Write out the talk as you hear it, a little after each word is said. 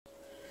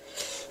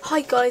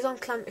Hi guys, I'm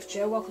Clement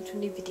Joe, welcome to a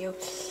new video.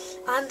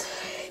 And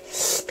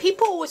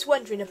people are always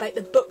wondering about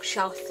the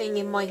bookshelf thing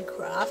in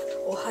Minecraft,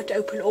 or how to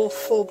open all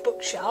 4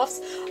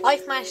 bookshelves.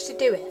 I've managed to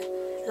do it,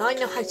 and I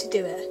know how to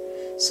do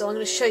it. So I'm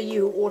going to show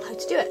you all how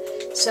to do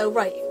it. So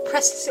right,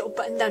 press this little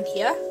button down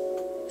here,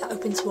 that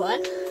opens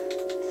one.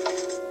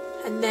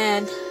 And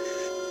then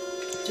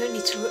you don't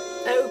need to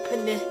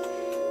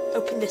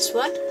open this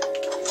one,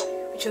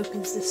 which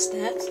opens the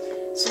steps.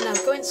 So now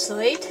go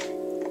inside,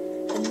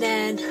 and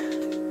then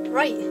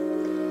right,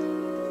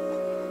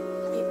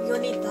 you'll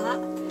need that,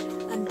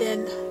 and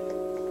then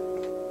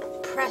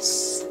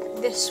press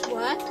this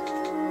one,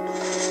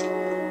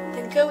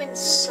 then go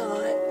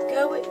inside,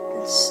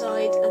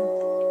 and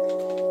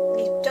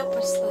you don't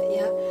press that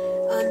yet,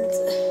 and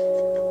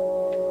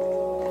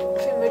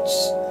pretty much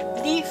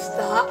leave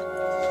that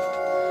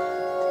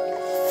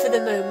for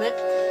the moment.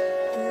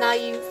 And now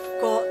you've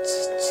got 2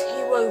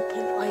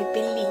 open, I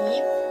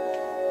believe.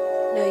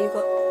 No, you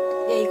got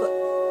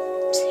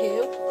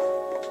 2.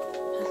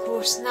 Of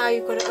course, now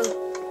you've got to open.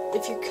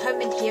 If you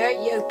come in here,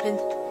 you open.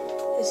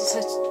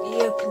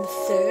 You open the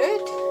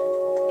 3rd.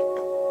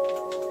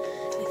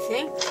 I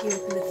think you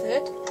open the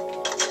 3rd,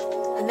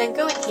 and then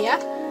go in here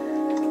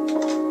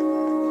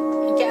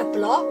and get a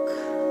block.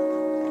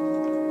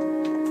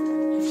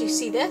 If you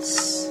see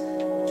this,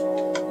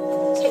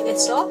 take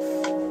this off,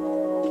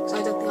 because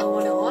I don't think I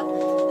want it on,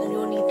 and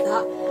you'll need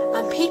that.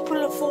 And people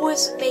have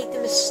always made the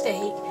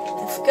mistake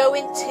of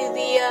going to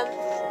the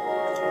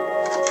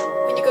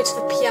when you go to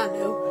the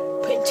piano,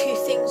 putting 2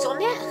 things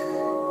on it,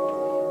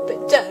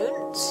 but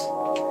don't.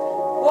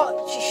 What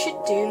you should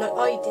do, like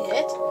I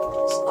did,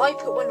 is I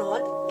put one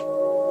on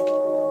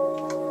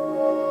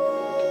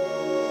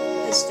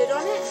and stood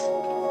on it,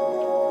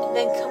 and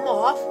then come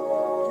off,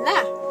 and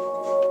there,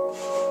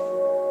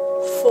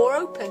 4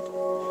 open.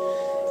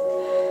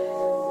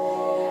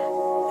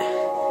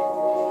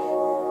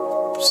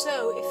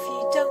 So if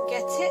you don't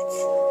get it,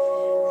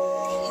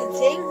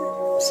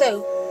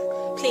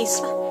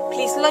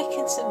 please like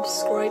and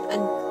subscribe,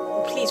 and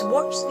please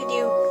watch the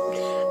video,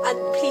 and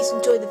please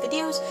enjoy the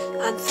videos.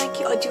 And thank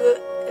you. I do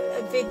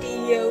a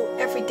video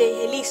every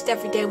day, at least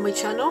every day on my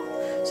channel.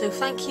 So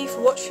thank you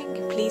for watching.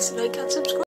 Please like and subscribe.